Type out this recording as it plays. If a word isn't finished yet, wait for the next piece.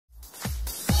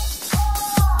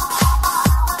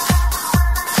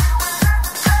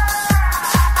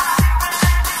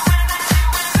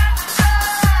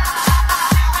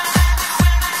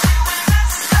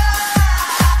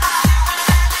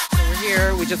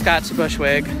just got to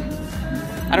Bushwig.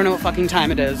 I don't know what fucking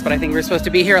time it is, but I think we're supposed to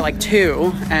be here at like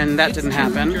 2, and that didn't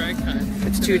happen.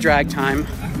 It's 2 drag time.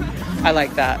 I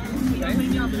like that.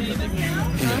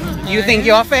 You think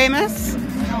you're famous?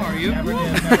 How are you?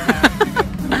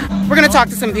 We're gonna talk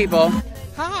to some people.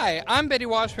 Hi, I'm Betty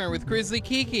Washburn with Grizzly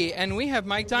Kiki, and we have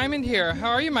Mike Diamond here.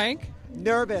 How are you, Mike?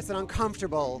 Nervous and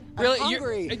uncomfortable. Really? I'm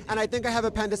hungry, and I think I have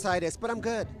appendicitis, but I'm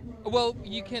good. Well,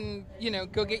 you can,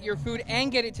 go get your food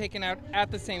and get it taken out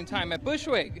at the same time at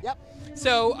Bushwig. Yep.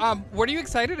 So, what are you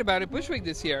excited about at Bushwig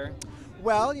this year?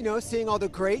 Well, seeing all the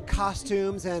great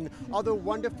costumes and all the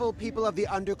wonderful people of the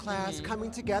underclass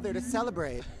coming together to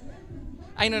celebrate.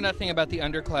 I know nothing about the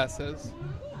underclasses.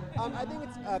 I think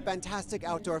it's a fantastic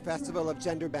outdoor festival of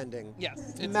gender bending.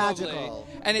 Yes, it's magical.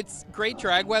 Lovely. And it's great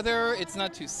drag weather. It's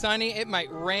not too sunny. It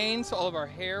might rain, so all of our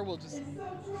hair will just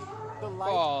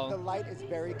fall. The light is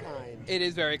very kind. It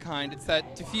is very kind. It's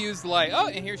that diffused light. Oh,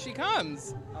 and here she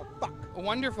comes. Oh, fuck.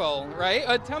 Wonderful,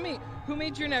 right? Tell me, who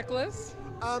made your necklace?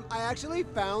 I actually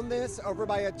found this over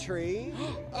by a tree.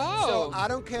 Oh. So I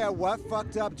don't care what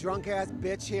fucked up drunk ass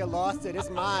bitch here lost it. It's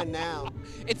mine now.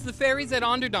 It's the fairies at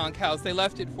Ende-Onderdonk house. They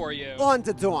left it for you.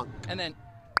 Ende-Onderdonk. And then,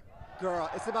 girl,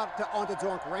 it's about to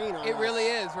Ende-Onderdonk rain on it us. really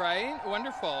is, right?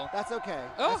 Wonderful. That's okay.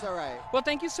 Oh. That's all right. Well,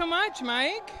 thank you so much,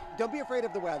 Mike. Don't be afraid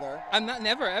of the weather. I'm not,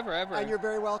 never, ever. And you're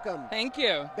very welcome. Thank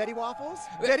you. Betty Waffles?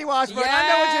 Betty Washburn. Yes. I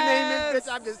know what your name is,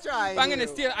 bitch. I'm just trying. I'm going to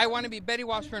steal. I want to be Betty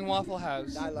Washburn Waffle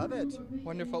House. I love it.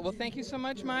 Wonderful. Well, thank you so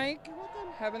much, Mike.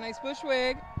 Have a nice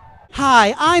Bushwig.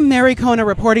 Hi, I'm Merrie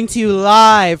reporting to you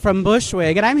live from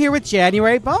Bushwig, and I'm here with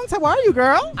January Bones. How are you,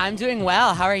 girl? I'm doing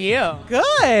well. How are you?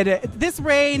 Good. This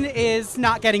rain is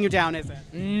not getting you down, is it?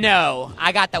 No.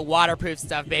 I got the waterproof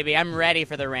stuff, baby. I'm ready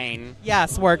for the rain.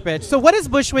 Yes, work, bitch. So what does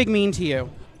Bushwig mean to you?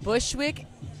 Bushwig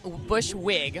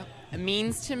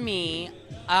means to me,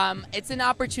 it's an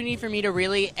opportunity for me to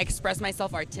really express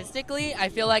myself artistically. I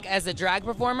feel like as a drag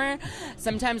performer,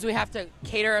 sometimes we have to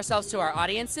cater ourselves to our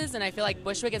audiences, and I feel like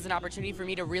Bushwig is an opportunity for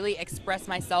me to really express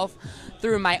myself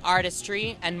through my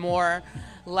artistry and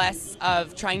less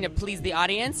of trying to please the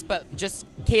audience, but just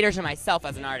cater to myself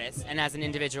as an artist and as an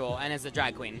individual and as a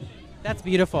drag queen. That's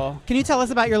beautiful. Can you tell us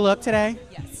about your look today?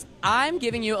 Yes. I'm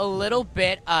giving you a little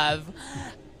bit of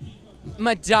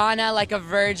Madonna like a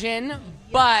virgin,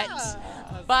 but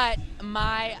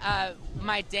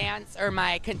my dance or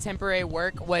my contemporary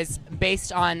work was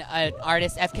based on an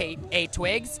artist, FKA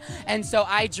Twigs, and so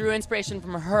I drew inspiration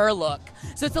from her look.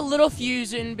 So it's a little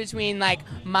fusion between like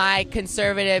my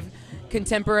conservative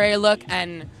contemporary look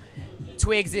and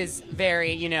Twigs is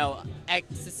very,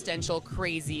 existential,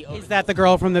 crazy. Is that the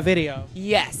girl from the video?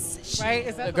 Yes. Right?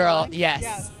 Is that the girl? one? Yes.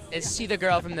 Yes. Is she the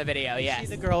girl from the video? Yes. Is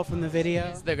she the girl from the video?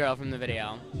 It's the girl from the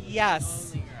video.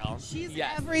 Yes. Girl. She's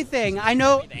yes. everything. I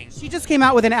know she just came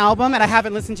out with an album, and I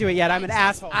haven't listened to it yet. I'm an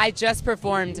asshole. I just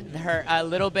performed her a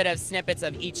little bit of snippets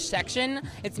of each section.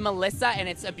 It's Melissa, and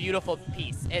it's a beautiful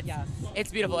piece.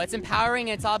 It's beautiful. It's empowering.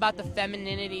 It's all about the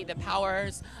femininity, the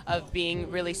powers of being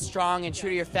really strong and true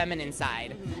to your feminine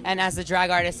side. And as a drag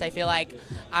artist, I feel like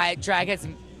drag has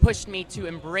pushed me to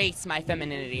embrace my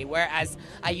femininity, whereas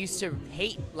I used to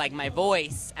hate like my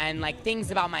voice and like things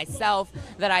about myself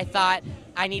that I thought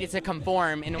I needed to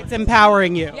conform. It's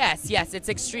empowering you. Yes, it's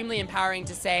extremely empowering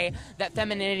to say that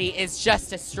femininity is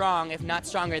just as strong, if not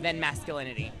stronger, than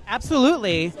masculinity.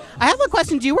 Absolutely. I have a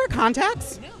question. Do you wear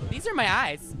contacts? No, these are my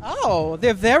eyes. Oh,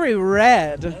 they're very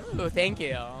red. Oh, thank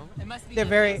you. It must be they're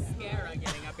very mascara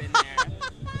getting up in there.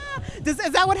 Is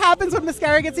that what happens when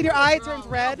mascara gets in your eye? It turns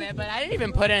red? Man, but I didn't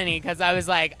even put any because I was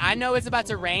like, I know it's about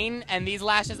to rain, and these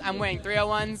lashes, I'm wearing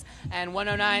 301s and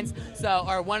 109s,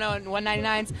 or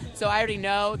 199s, so I already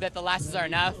know that the lashes are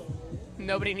enough.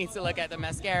 Nobody needs to look at the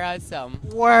mascara, so.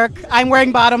 Work. I'm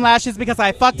wearing bottom lashes because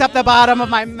I fucked up the bottom of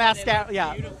my mascara.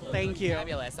 Yeah. Thank you.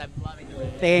 Fabulous. I'm loving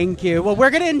it. Thank you. Well,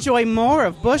 we're going to enjoy more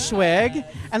of Bushwig,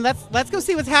 and let's go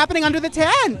see what's happening under the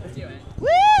tent. Let's do it. Woo!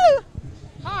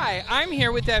 Hi, I'm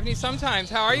here with Daphne Sumtimez.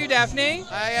 How are you, Daphne?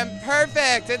 I am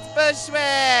perfect. It's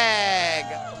Bushwig.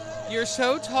 You're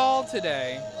so tall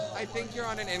today. I think you're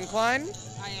on an incline.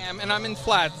 I am, and I'm in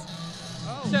flats.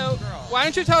 Oh, So, girl. why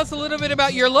don't you tell us a little bit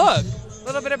about your look? A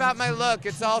little bit about my look.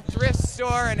 It's all thrift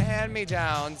store and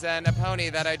hand-me-downs and a pony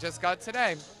that I just got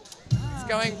today. It's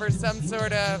going for some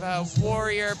sort of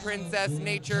warrior, princess,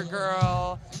 nature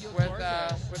girl with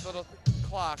a little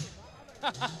clock.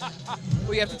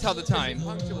 Well, you have to tell the time.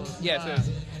 Punctual. Yes, it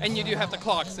is. And you do have to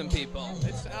clock some people.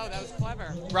 Oh, that was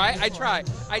clever. Right? I try.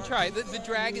 The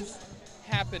drag is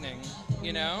happening,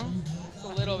 Just a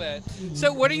little bit.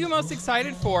 So what are you most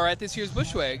excited for at this year's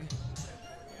Bushwig?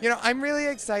 You know, I'm really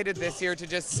excited this year to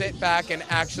just sit back and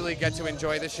actually get to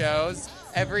enjoy the shows.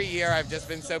 Every year I've just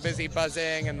been so busy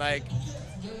buzzing and like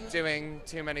doing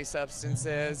too many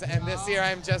substances. And this year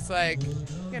I'm just like,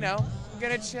 you know, I'm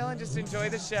gonna chill and just enjoy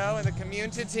the show and the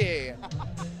community.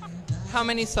 How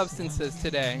many substances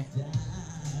today?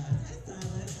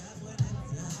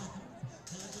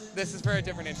 This is for a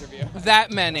different interview.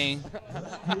 That many.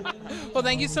 Well,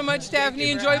 thank you so much,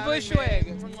 Daphne. Enjoy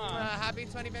Bushwig. Happy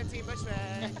 2015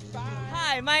 Bushwig.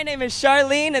 Hi, my name is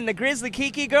Charlene, and the Grizzly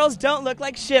Kiki girls don't look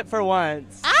like shit for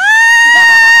once. Ah,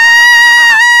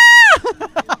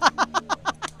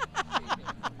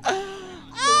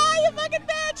 you fucking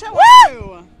bitch! How are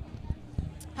you?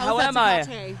 How am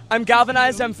I? I'm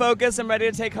galvanized, I'm focused, I'm ready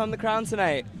to take home the crown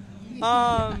tonight.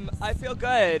 I feel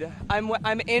good.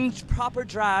 I'm in proper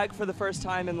drag for the first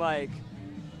time in like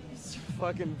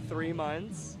fucking 3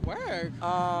 months. Work.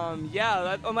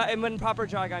 Yeah, I'm in proper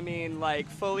drag. I mean like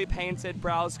fully painted,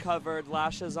 brows covered,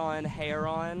 lashes on, hair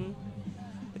on.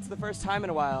 It's the first time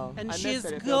in a while. And I miss she's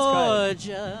it. It feels good.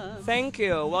 gorgeous. Thank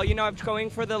you. Well, you know, I'm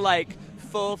going for the like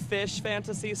full fish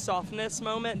fantasy softness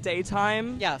moment,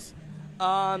 daytime. Yes.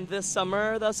 This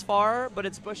summer thus far, but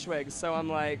it's Bushwig, so I'm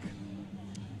like,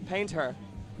 paint her.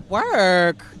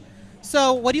 Work.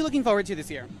 So, what are you looking forward to this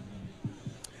year?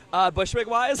 Bushwig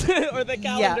wise, or the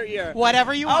calendar year?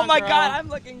 Whatever you want. Oh my girl. God, I'm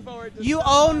looking forward to. You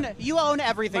stuff. own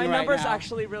everything. My right number's now.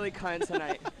 actually really cunt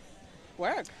tonight.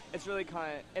 Work. It's really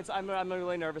cunt. I'm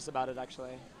really nervous about it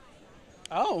actually.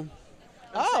 Oh.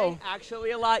 I'm saying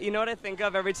actually a lot. You know what I think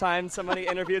of every time somebody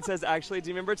interviewed says actually? Do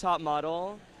you remember Top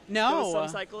Model? No. There was some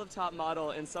cycle of Top Model,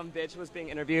 and some bitch was being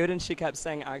interviewed, and she kept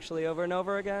saying actually over and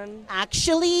over again.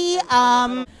 Actually,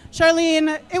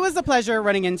 Charlene, it was a pleasure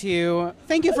running into you.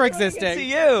 Thank you for existing. To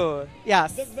you.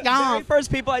 Yes. The very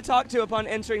first people I talked to upon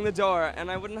entering the door, and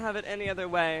I wouldn't have it any other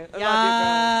way. I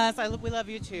Yes, we love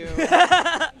you too.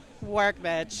 Work,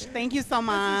 bitch. Thank you so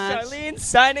much. This is Charlene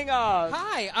signing off.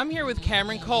 Hi, I'm here with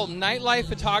Cameron Colt, nightlife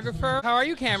photographer. How are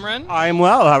you, Cameron? I'm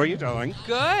well. How are you doing?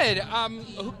 Good.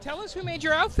 Tell us who made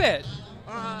your outfit.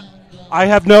 I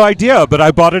have no idea, but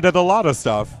I bought it at Alotta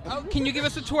stuff. Oh, can you give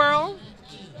us a twirl?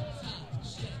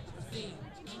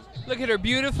 Look at her,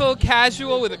 beautiful,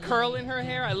 casual, with a curl in her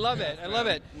hair. I love it. I love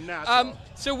it. Natural.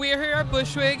 So we're here at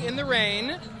Bushwig in the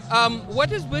rain. What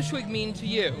does Bushwig mean to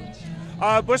you?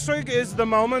 Bushwig is the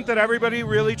moment that everybody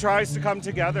really tries to come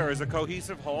together as a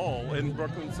cohesive whole in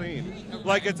Brooklyn scene.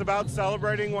 Like, it's about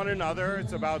celebrating one another.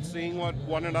 It's about seeing what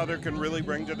one another can really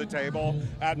bring to the table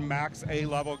at max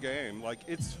A-level game. Like,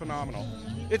 it's phenomenal.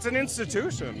 It's an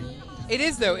institution. It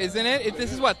is, though, isn't it?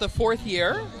 This is what, the fourth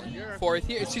year? Fourth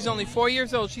year. She's only 4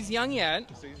 years old. She's young yet.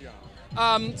 She's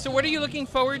young. So what are you looking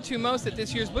forward to most at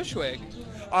this year's Bushwig?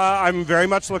 I'm very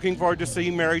much looking forward to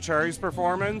seeing Merrie Cherry's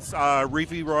performance.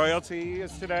 Reefy Royalty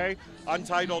is today.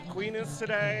 Untitled Queen is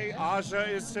today. Aja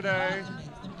is today.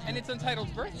 And it's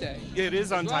Untitled's birthday. It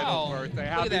is Untitled's birthday.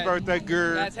 Happy birthday,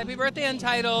 girl. Yes, happy birthday,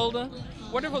 Untitled.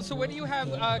 Wonderful. So what do you have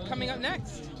coming up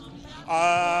next?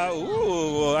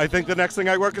 I think the next thing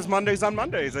I work is Mondays on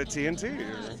Mondays at TNT.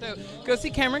 So go see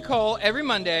Cameron Cole every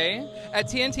Monday at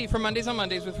TNT for Mondays on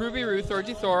Mondays with Ruby Ruth,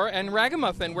 Orgy Thor, and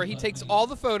Ragamuffin, where he takes all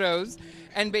the photos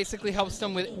and basically helps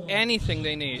them with anything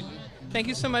they need. Thank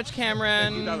you so much,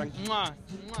 Cameron. Thank you, darling. Mwah.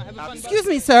 Mwah. Have a fun Excuse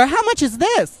me, sir. How much is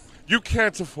this? You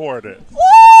can't afford it. Woo!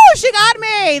 She got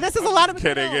me. This is a lot of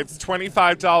Kidding. It's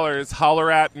 $25. Holler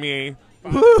at me.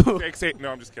 Woo.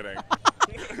 No, I'm just kidding.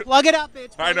 Plug it up,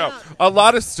 bitch. I know. A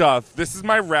lot of stuff. This is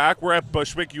my rack. We're at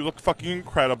Bushwick. You look fucking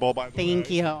incredible, by the way. Thank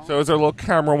you. So is our little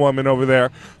camera woman over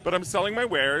there. But I'm selling my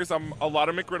wares. I'm a lot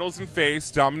of McGriddles in face,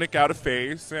 Dominic out of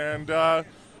face, and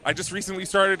I just recently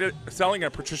started selling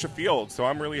at Patricia Fields, so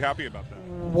I'm really happy about that.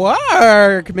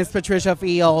 Work, Miss Patricia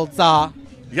Fields.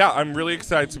 Yeah, I'm really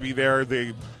excited to be there.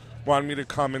 They wanted me to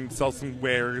come and sell some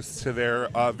wares to their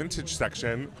vintage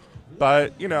section.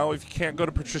 But, you know, if you can't go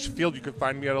to Patricia Field, you can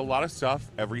find me at a lot of stuff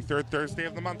every third Thursday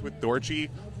of the month with Dorji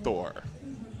Thor.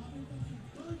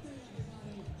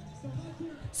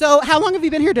 So, how long have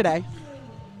you been here today?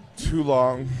 Too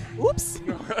long. Oops.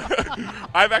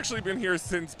 I've actually been here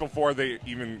since before they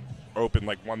even opened,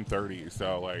 like 1:30.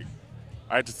 So, like,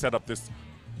 I had to set up this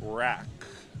rack.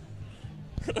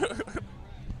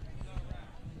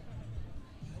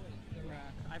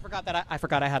 I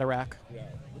forgot I had a rack. Yeah.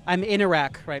 I'm in a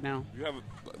rack right now. You have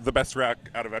the best rack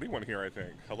out of anyone here, I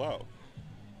think. Hello.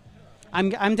 I'm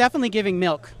definitely giving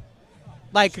milk,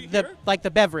 like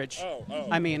the beverage. Oh,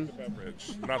 I mean, the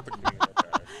beverage, not the queen.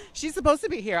 Okay. She's supposed to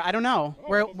be here. I don't know.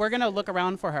 We're gonna look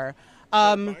around for her.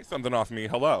 Buy something off me.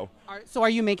 Hello. So are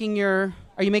you making your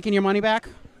money back?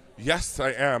 Yes,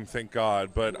 I am, thank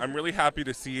God. But I'm really happy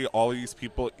to see all these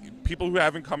people who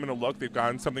haven't come in to look. They've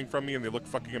gotten something from me, and they look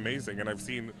fucking amazing. And I've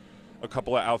seen a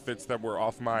couple of outfits that were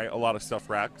off my a lot of stuff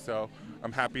rack. So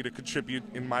I'm happy to contribute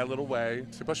in my little way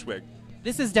to Bushwig.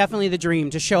 This is definitely the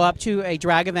dream, to show up to a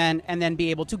drag event and then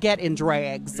be able to get in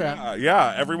drags.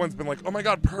 Yeah, everyone's been like, oh my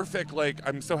God, perfect. Like,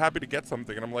 I'm so happy to get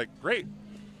something. And I'm like, great,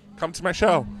 come to my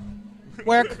show.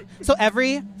 Work. So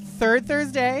every third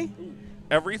Thursday?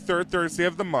 Every third Thursday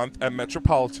of the month at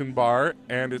Metropolitan Bar,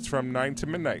 and it's from 9 to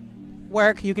midnight.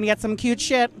 Work. You can get some cute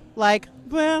shit like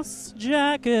this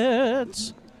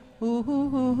jacket.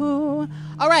 Ooh.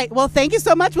 All right. Well, thank you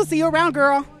so much. We'll see you around,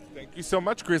 girl. Thank you so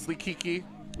much, Grizzly Kiki.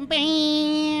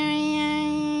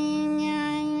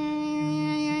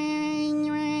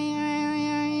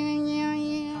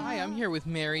 Hi, I'm here with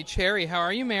Merrie Cherry. How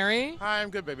are you, Merrie? Hi, I'm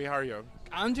good, baby. How are you?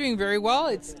 I'm doing very well.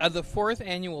 It's the 4th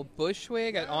annual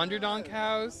Bushwig at Ende-Onderdonk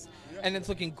House, and it's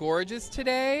looking gorgeous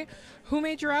today. Who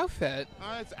made your outfit?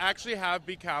 It's actually have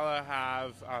Bicala,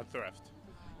 have thrift.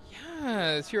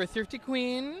 Yes, you're a thrifty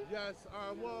queen. Yes,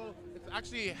 well, it's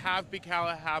actually have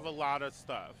Bicala, have Alotta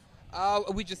stuff.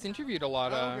 We just interviewed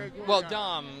Alotta. Oh, okay, cool, well, yeah.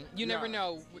 Dom, you never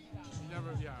know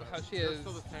how she They're is.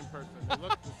 still the same person. They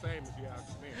look the same if you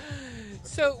ask me.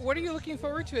 So, what are you looking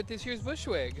forward to at this year's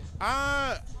Bushwig?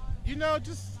 You know,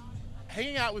 just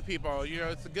hanging out with people. You know,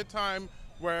 it's a good time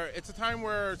it's a time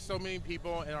where so many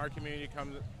people in our community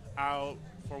come out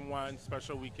for one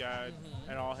special weekend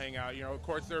and all hang out. You know, of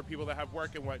course, there are people that have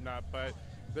work and whatnot, but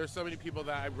there's so many people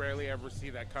that I rarely ever see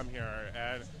that come here,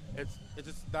 and it's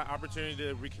just that opportunity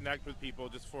to reconnect with people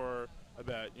just for a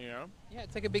bit, you know? Yeah,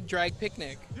 it's like a big drag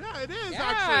picnic. Yeah, it is, Yes.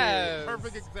 actually.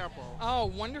 Perfect example. Oh,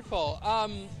 wonderful.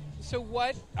 So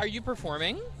what, are you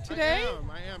performing today?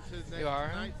 I am. You are?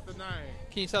 Tonight's the night.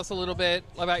 Can you tell us a little bit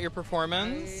about your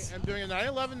performance? I am doing a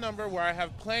 9/11 number where I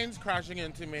have planes crashing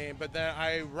into me, but then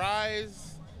I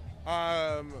rise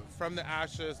from the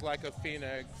ashes like a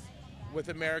phoenix with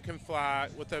the American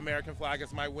flag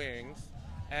as my wings,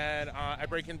 and I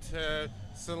break into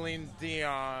Celine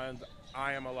Dion's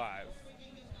 "I Am Alive."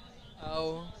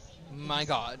 Oh my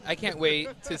God, I can't wait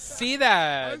to see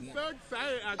that. I'm so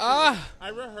excited, actually. I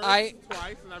rehearsed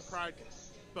twice, and I've cried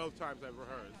both times I've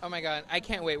rehearsed. Oh my God, I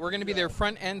can't wait. We're going to be there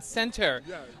front and center.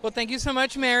 Yes. Well, thank you so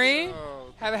much, Merrie.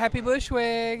 Oh, Have a happy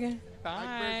Bushwig.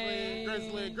 Bye.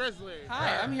 Hi, Grizzly.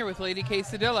 Hi, I'm here with Lady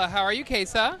Quesa'dilla. How are you,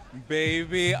 Queso?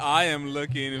 Baby, I am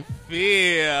looking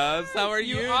fierce. How are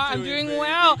you? I'm doing baby?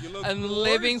 well. You look I'm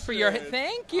living for your. gorgeous.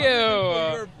 Thank you. I'm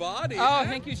living for your body. Oh, and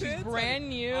thank you. She's tits. brand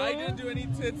new. I didn't do any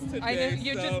tits today. I know,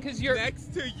 you're so just because you're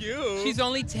next to you. She's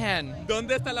only 10.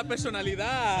 ¿Dónde está la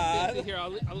personalidad? Here,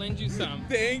 I'll lend you some.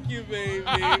 Thank you, baby.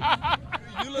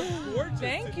 You look gorgeous.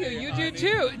 Thank you. today, You honey. do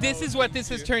too. This Oh, is what this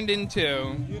thank has you. turned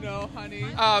into. You know, honey.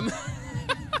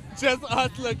 Just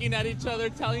us looking at each other,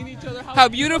 telling each other how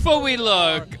beautiful we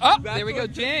look. Oh, That's there we go,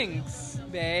 what- Jinx.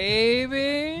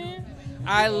 Baby.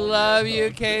 I love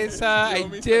you, Queso. Show I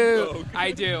me do. some coke.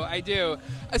 I do.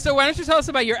 So why don't you tell us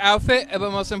about your outfit,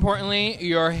 but most importantly,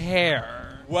 your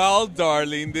hair. Well,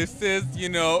 darling, this is,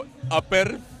 a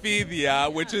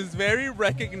perfidia, which is very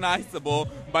recognizable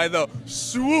by the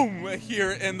swoom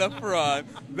here in the front.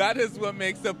 That is what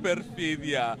makes a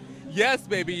perfidia. Yes,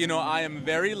 baby, I am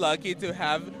very lucky to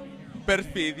have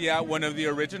Perfidia, one of the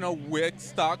original wig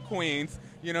stock queens.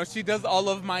 She does all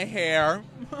of my hair.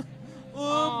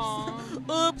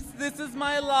 Oops, this is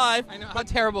my life. I know, how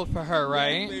terrible for her,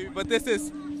 right? Yes, baby, but this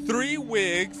is 3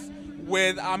 wigs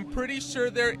with, I'm pretty sure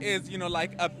there is,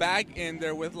 like a bag in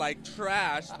there with like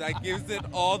trash that gives it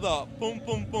all the boom,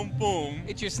 boom, boom, boom.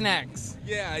 It's your snacks.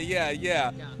 Yeah.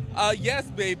 Yes,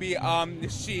 baby.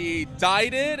 She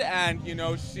dyed it, and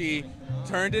she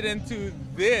turned it into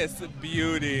this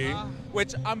beauty,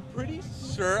 which I'm pretty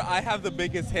sure I have the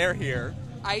biggest hair here.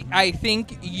 I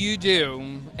think you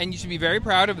do, and you should be very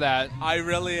proud of that. I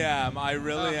really am,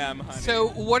 honey. So,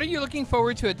 what are you looking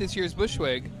forward to at this year's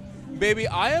Bushwig? Baby,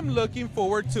 I am looking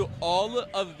forward to all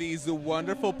of these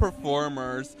wonderful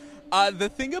performers. The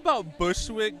thing about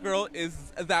Bushwig, girl, is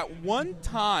that one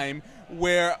time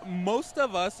where most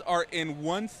of us are in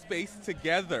one space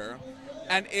together,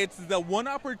 and it's the one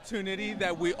opportunity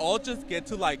that we all just get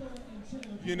to,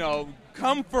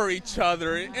 come for each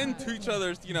other, into each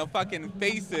other's, fucking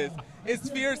faces. It's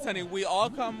fierce, honey. We all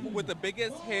come with the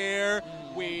biggest hair.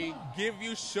 We give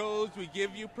you shows. We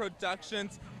give you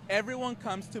productions. Everyone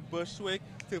comes to Bushwig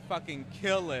to fucking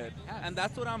kill it. And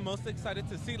that's what I'm most excited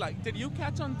to see. Did you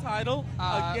catch on title?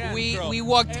 Again, girl, we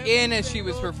walked every in as she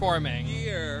was single performing.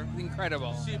 year,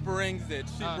 Incredible. she brings it.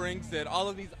 She brings it. All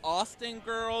of these Austin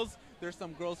girls, There's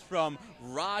some girls from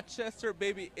Rochester,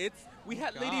 baby. We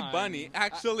had Lady God. Bunny.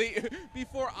 Actually,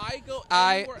 before I go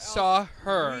I anywhere saw else,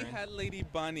 her. We had Lady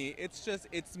Bunny.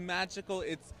 It's magical.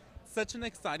 It's such an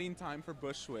exciting time for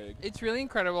Bushwig. It's really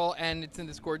incredible, and it's in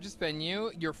this gorgeous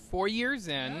venue. You're 4 years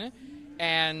in,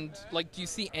 and like, do you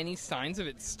see any signs of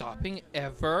it stopping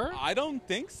ever? I don't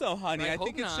think so, honey. I I think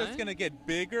hope it's not. just gonna get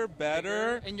bigger,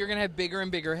 better. And you're gonna have bigger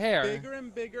and bigger hair. Bigger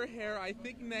and bigger hair. I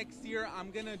think next year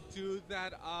I'm gonna do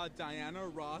that Diana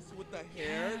Ross with the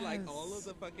hair, like all of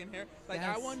the fucking hair. Like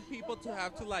I want people to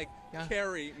have to like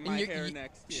carry my hair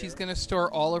next year. She's gonna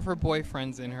store all of her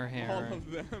boyfriends in her hair. All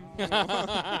of them.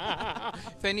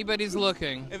 If anybody's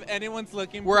looking, if anyone's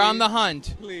looking, we're please, on the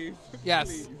hunt. Please. Yes.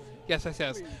 Please. Yes.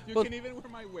 Please. You Well, can even wear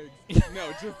my wigs.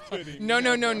 No, just kidding. No,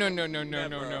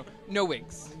 Never. no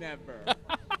wigs. Never.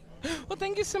 Well,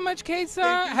 thank you so much, Queso.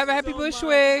 Thank you Have a happy so much.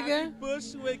 Bushwig. Happy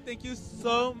Bushwig. Thank you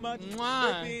so much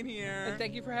for being here. And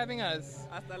thank you for having us.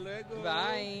 Hasta luego.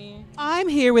 Bye. I'm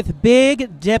here with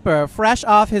Big Dipper, fresh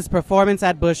off his performance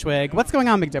at Bushwig. What's going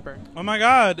on, Big Dipper? Oh my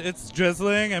God, it's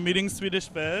drizzling. I'm eating Swedish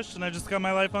fish, and I just got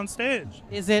my life on stage.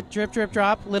 Is it drip, drip,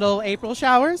 drop, little April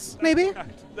showers, maybe?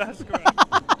 That's correct.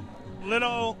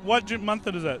 Little, what month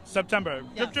is it? September.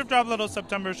 Yes. Drip, drip, drop, little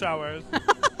September showers.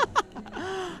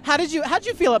 How'd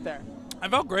you feel up there? I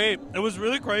felt great. It was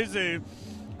really crazy.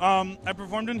 I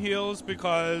performed in heels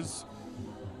because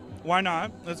why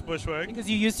not? It's Bushwig. Because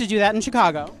you used to do that in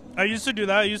Chicago. I used to do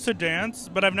that. I used to dance,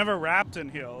 but I've never rapped in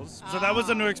heels. So that was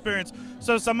a new experience.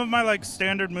 So some of my like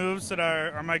standard moves that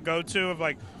are my go-to of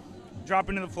like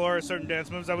dropping to the floor or certain dance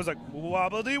moves, I was like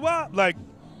wobbly wop. Like,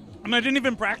 I mean, I didn't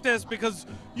even practice because,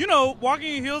 you know,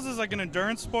 walking in heels is like an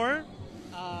endurance sport.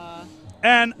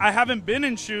 And I haven't been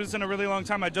in shoes in a really long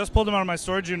time. I just pulled them out of my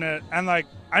storage unit, and like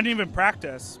I didn't even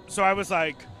practice. So I was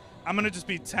like, I'm gonna just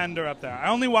be tender up there. I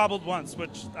only wobbled once,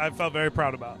 which I felt very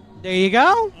proud about. There you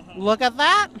go. Look at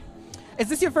that. Is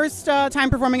this your first time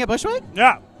performing at Bushwig?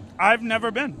 Yeah, I've never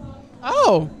been.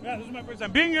 Oh. Yeah, this is my first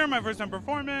time being here, my first time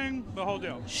performing, the whole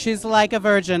deal. She's like a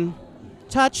virgin,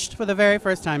 touched for the very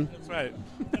first time. That's right.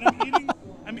 And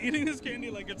I'm eating this candy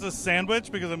like it's a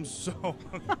sandwich because I'm so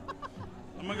hungry.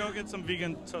 I'm gonna go get some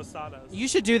vegan tostadas. You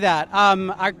should do that.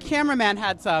 Our cameraman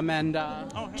had some, and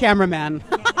cameraman,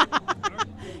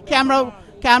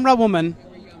 camera woman.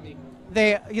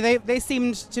 They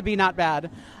seemed to be not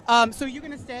bad. So you're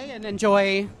gonna stay and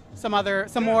enjoy some more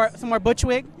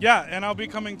Bushwig? Yeah, and I'll be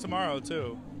coming tomorrow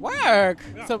too. Work.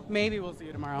 Yeah. So maybe we'll see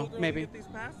you tomorrow. We'll maybe. get these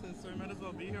passes, so I might as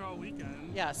well be here all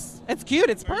weekend. Yes, it's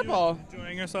cute. It's purple. You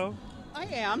enjoying yourself? I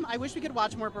am. I wish we could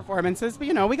watch more performances, but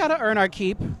you know, we got to earn our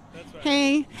keep. That's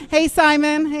right. Hey,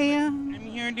 Simon. Hey, I'm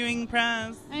here doing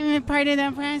press. I'm a part of the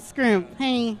press group.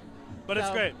 Hey. But it's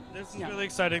great. This is really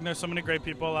exciting. There's so many great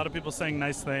people. A lot of people saying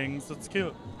nice things. It's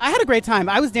cute. I had a great time.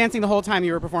 I was dancing the whole time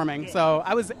you were performing, so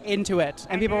I was into it.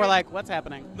 And people were like, "What's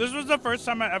happening?" This was the first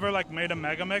time I ever like made a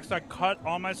mega mix. I cut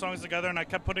all my songs together and I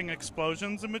kept putting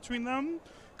explosions in between them.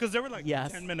 Because there were like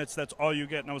 10 minutes, that's all you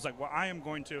get. And I was like, well, I am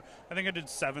going to. I think I did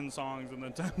 7 songs in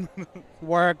the 10 minutes.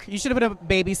 Work. You should have put a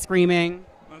baby screaming.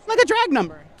 Like a drag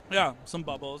number. Yeah, some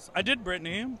bubbles. I did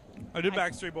Britney. I did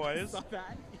Backstreet Boys. Saw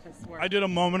that. Yes, I did a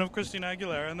moment of Christina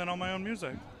Aguilera and then all my own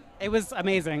music. It was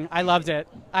amazing. I loved it.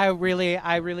 I really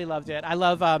loved it. I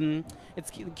love,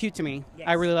 it's cute to me. Yes.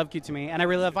 I really love cute to me. And I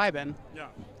really love vibin'. Yeah.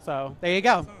 So there you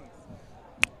go.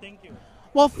 Thank you.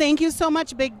 Well, thank you so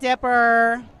much, Big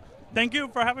Dipper. Thank you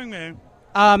for having me.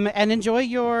 And enjoy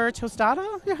your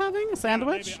tostada you're having, a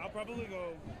sandwich. Yeah, maybe. I'll probably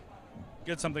go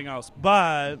get something else.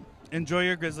 But enjoy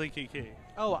your Grizzly Kiki.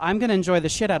 Oh, I'm going to enjoy the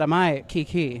shit out of my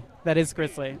Kiki. That is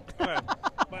Grizzly. Bye.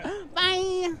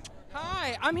 Bye.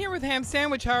 Hi, I'm here with Hamm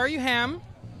Sandwich. How are you, Hamm?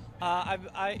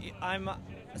 I'm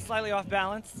slightly off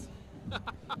balance,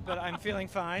 but I'm feeling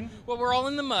fine. Well, we're all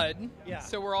in the mud. Yeah.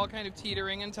 So we're all kind of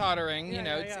teetering and tottering. You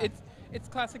know, it's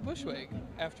classic Bushwig,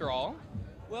 after all.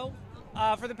 Well,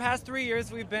 for the past 3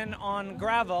 years, we've been on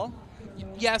gravel.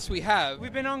 Yes, we have.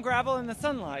 We've been on gravel in the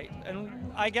sunlight,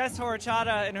 and I guess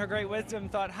Horchata, in her great wisdom,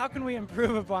 thought, how can we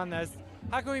improve upon this?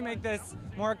 How can we make this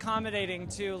more accommodating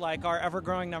to like our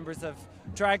ever-growing numbers of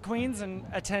drag queens and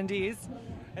attendees?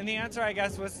 And the answer, I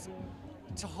guess, was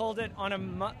to hold it on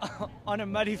a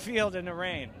muddy field in the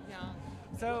rain. Yeah.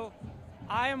 So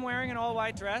I am wearing an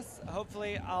all-white dress.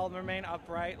 Hopefully, I'll remain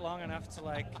upright long enough to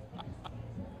like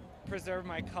preserve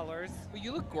my colors. Well,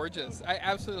 you look gorgeous. I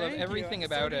absolutely love Thank you. everything So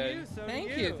about do it. you, so do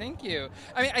Thank you. Thank you.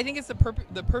 I mean, I think it's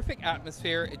the perfect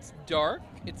atmosphere. It's dark.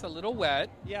 It's a little wet.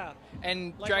 Yeah.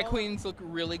 And Like drag all- queens look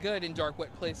really good in dark,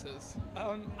 wet places. I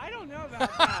don't know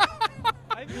about that.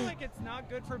 I I feel like it's not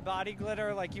good for body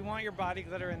glitter. Like, you want your body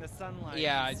glitter in the sunlight.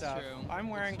 Yeah, and it's stuff. true. I'm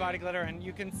wearing body glitter, and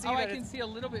you can see Oh, that I can see a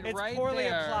little bit it's right poorly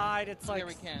there. applied. It's like, There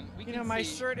we can. We you can know, my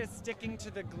see. shirt is sticking to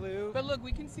the glue. But look,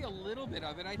 we can see a little bit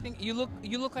of it. I think you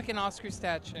look like an Oscar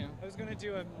statue. I was going to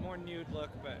do a more nude look,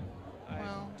 but I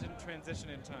didn't transition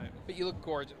in time. But you look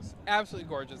gorgeous. Absolutely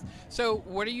gorgeous. So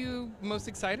what are you most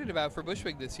excited about for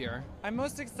Bushwig this year? I'm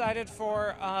most excited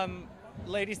for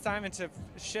Lady Simon to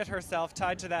shit herself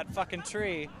tied to that fucking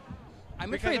tree. I'm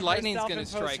because afraid of lightning's her going to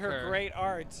self-imposed strike her. Great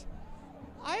art.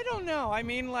 I don't know. I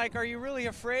mean, like, are you really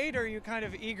afraid, or are you kind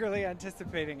of eagerly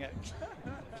anticipating it?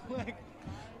 Like,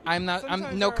 I'm not. sometimes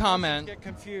I'm no our comment. emotions get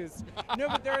confused. No,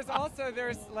 but there's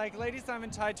like Lady Simon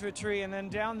tied to a tree, and then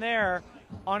down there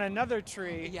on another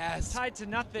tree, yes, tied to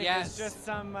nothing, yes, is just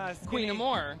some Queen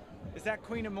Amor. Is that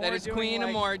Queen Amor? That is doing, Queen like,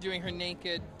 Amor doing her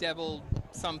naked devil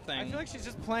something. I feel like she's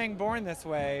just playing Born this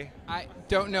way. I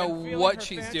don't know I'm feeling what her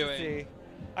she's fantasy. doing.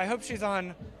 I hope she's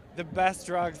on the best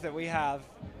drugs that we have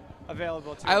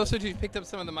available to I us. also just picked up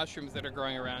some of the mushrooms that are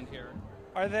growing around here.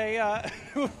 Are they? Are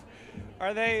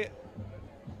they?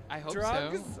 I hope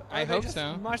drugs? so. Are I they hope just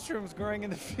so. Mushrooms growing in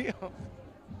the field.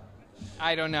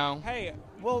 I don't know. Hey,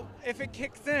 well, if it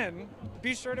kicks in,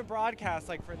 be sure to broadcast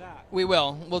like for that. We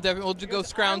will. We'll go Because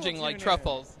scrounging I will like tune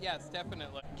truffles. Yes,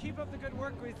 definitely. Keep up the good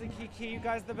work, Grizzly Kiki. You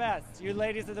guys the best. You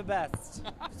ladies are the best.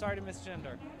 Sorry to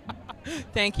misgender.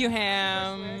 Thank you,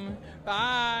 Hamm.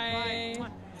 Bye.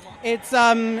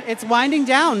 It's winding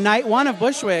down, night 1 of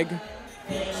Bushwig.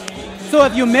 So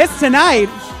if you missed tonight,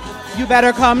 you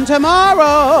better come tomorrow.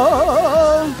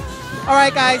 All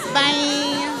right, guys, bye.